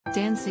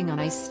Dancing on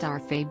Ice star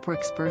Faye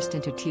Brookes burst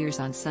into tears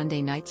on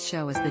Sunday night's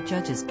show as the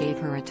judges gave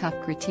her a tough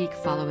critique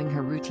following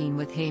her routine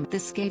with Hamish. The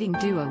skating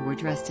duo were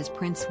dressed as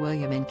Prince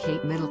William and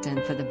Kate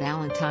Middleton for the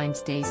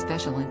Valentine's Day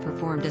special and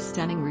performed a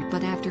stunning routine.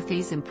 But after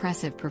Faye's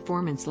impressive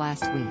performance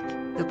last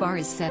week, the bar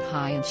is set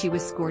high and she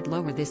was scored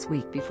lower this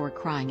week before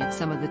crying at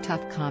some of the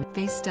tough comments.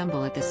 Faye's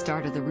stumble at the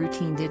start of the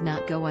routine did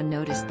not go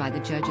unnoticed by the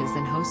judges,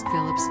 and host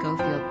Phillip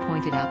Schofield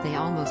pointed out they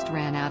almost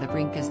ran out of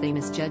rink as they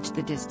misjudged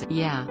the distance.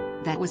 "Yeah,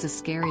 that was a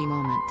scary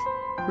moment,"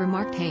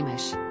 remarked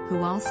Hamish,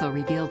 who also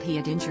revealed he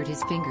had injured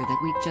his finger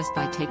that week just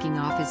by taking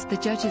off his. The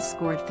judges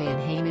scored Faye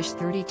and Hamish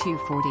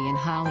 32-40, and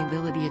Holly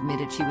Willoughby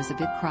admitted she was a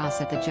bit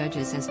cross at the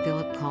judges as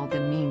Phillip called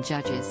them mean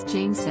judges.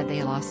 Jayne said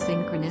they lost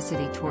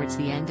synchronicity towards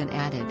the end and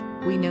added,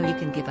 "We know you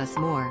can give us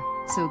more."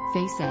 So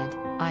Faye said,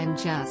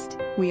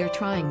 We are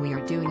trying, we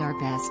are doing our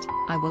best.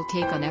 I will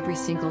take on every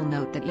single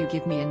note that you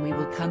give me and we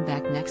will come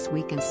back next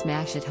week and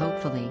smash it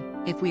hopefully.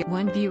 If we."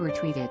 One viewer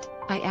tweeted,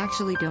 "I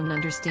actually don't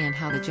understand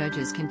how the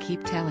judges can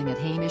keep telling at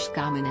Hamish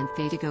Gaman and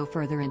Faye to go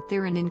further, and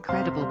they're an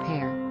incredible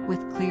pair,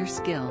 with clear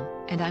skill,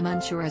 and I'm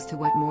unsure as to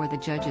what more the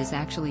judges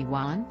actually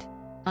want.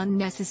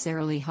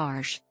 Unnecessarily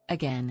harsh,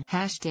 again."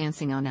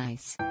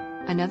 #DancingOnIce.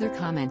 Another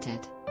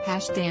commented,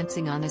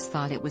 #DancingOnIce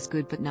thought it was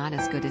good but not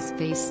as good as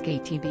Faye's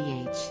skate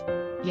tbh.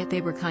 Yet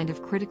they were kind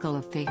of critical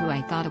of Faye, who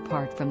I thought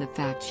apart from the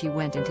fact she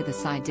went into the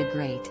side did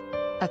great.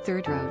 A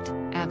third wrote,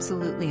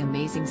 "Absolutely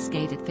amazing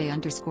skate at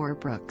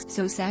Faye_Brookes.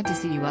 So sad to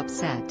see you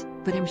upset,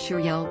 but I'm sure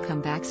you'll come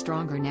back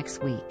stronger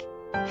next week."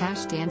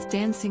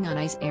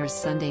 #DancingOnIce airs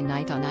Sunday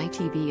night on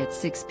ITV at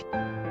 6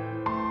 p.m.